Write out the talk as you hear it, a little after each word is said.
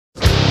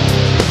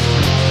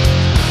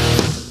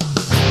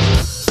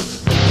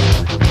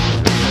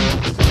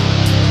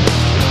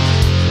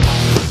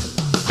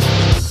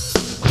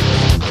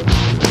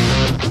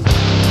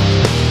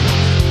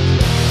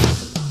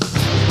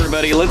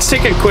let's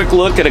take a quick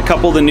look at a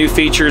couple of the new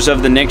features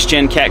of the next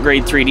gen Cat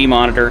Grade 3D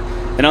monitor.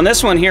 And on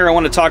this one here, I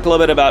want to talk a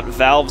little bit about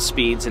valve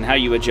speeds and how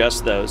you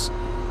adjust those.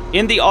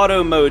 In the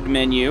auto mode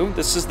menu,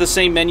 this is the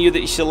same menu that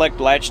you select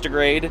latch to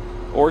grade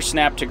or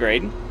snap to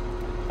grade.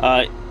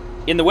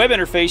 In the web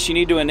interface, you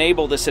need to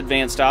enable this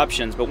advanced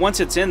options, but once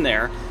it's in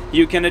there,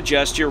 you can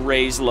adjust your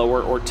raise,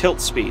 lower, or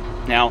tilt speed.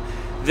 Now,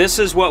 this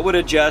is what would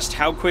adjust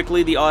how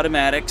quickly the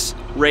automatics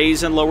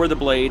raise and lower the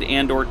blade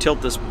and or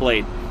tilt this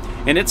blade.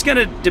 And it's going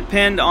to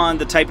depend on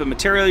the type of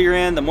material you're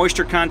in, the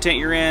moisture content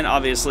you're in,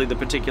 obviously the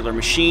particular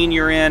machine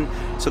you're in.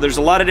 So there's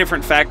a lot of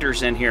different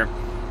factors in here.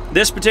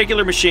 This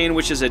particular machine,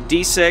 which is a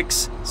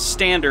D6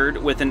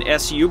 standard with an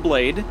SU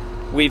blade,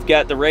 we've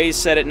got the raise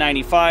set at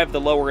 95, the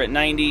lower at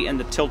 90, and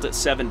the tilt at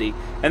 70.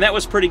 And that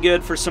was pretty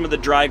good for some of the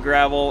dry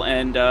gravel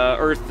and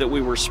earth that we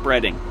were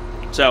spreading.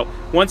 So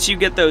once you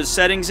get those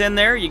settings in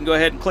there, you can go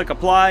ahead and click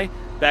apply,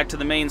 back to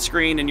the main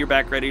screen, and you're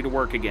back ready to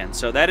work again.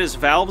 So that is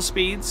valve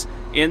speeds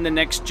in the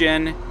next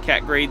gen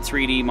Cat Grade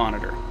 3D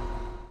monitor.